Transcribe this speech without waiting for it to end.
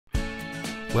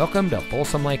Welcome to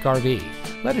Folsom Lake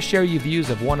RV. Let us share you views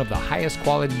of one of the highest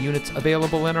quality units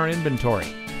available in our inventory.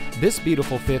 This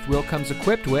beautiful fifth wheel comes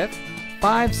equipped with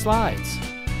 5 slides,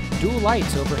 dual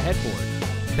lights over headboard,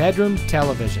 bedroom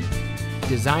television,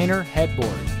 designer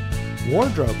headboard,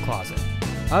 wardrobe closet,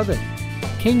 oven,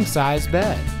 king-size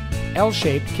bed,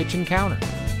 L-shaped kitchen counter,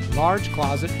 large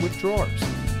closet with drawers.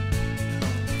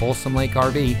 Folsom Lake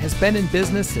RV has been in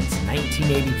business since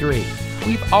 1983.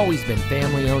 We've always been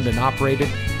family owned and operated,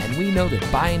 and we know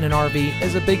that buying an RV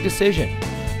is a big decision.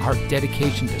 Our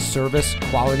dedication to service,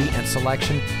 quality, and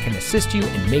selection can assist you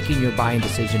in making your buying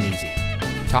decision easy.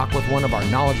 Talk with one of our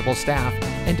knowledgeable staff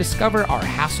and discover our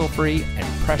hassle-free and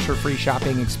pressure-free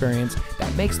shopping experience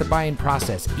that makes the buying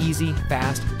process easy,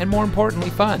 fast, and more importantly,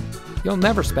 fun. You'll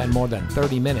never spend more than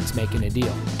 30 minutes making a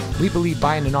deal. We believe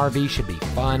buying an RV should be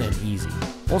fun and easy.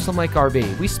 Folsom Lake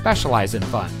RV, we specialize in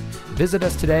fun. Visit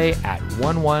us today at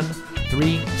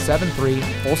 11373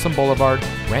 Folsom Boulevard,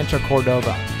 Rancho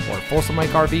Cordova, or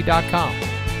folsomlakerv.com.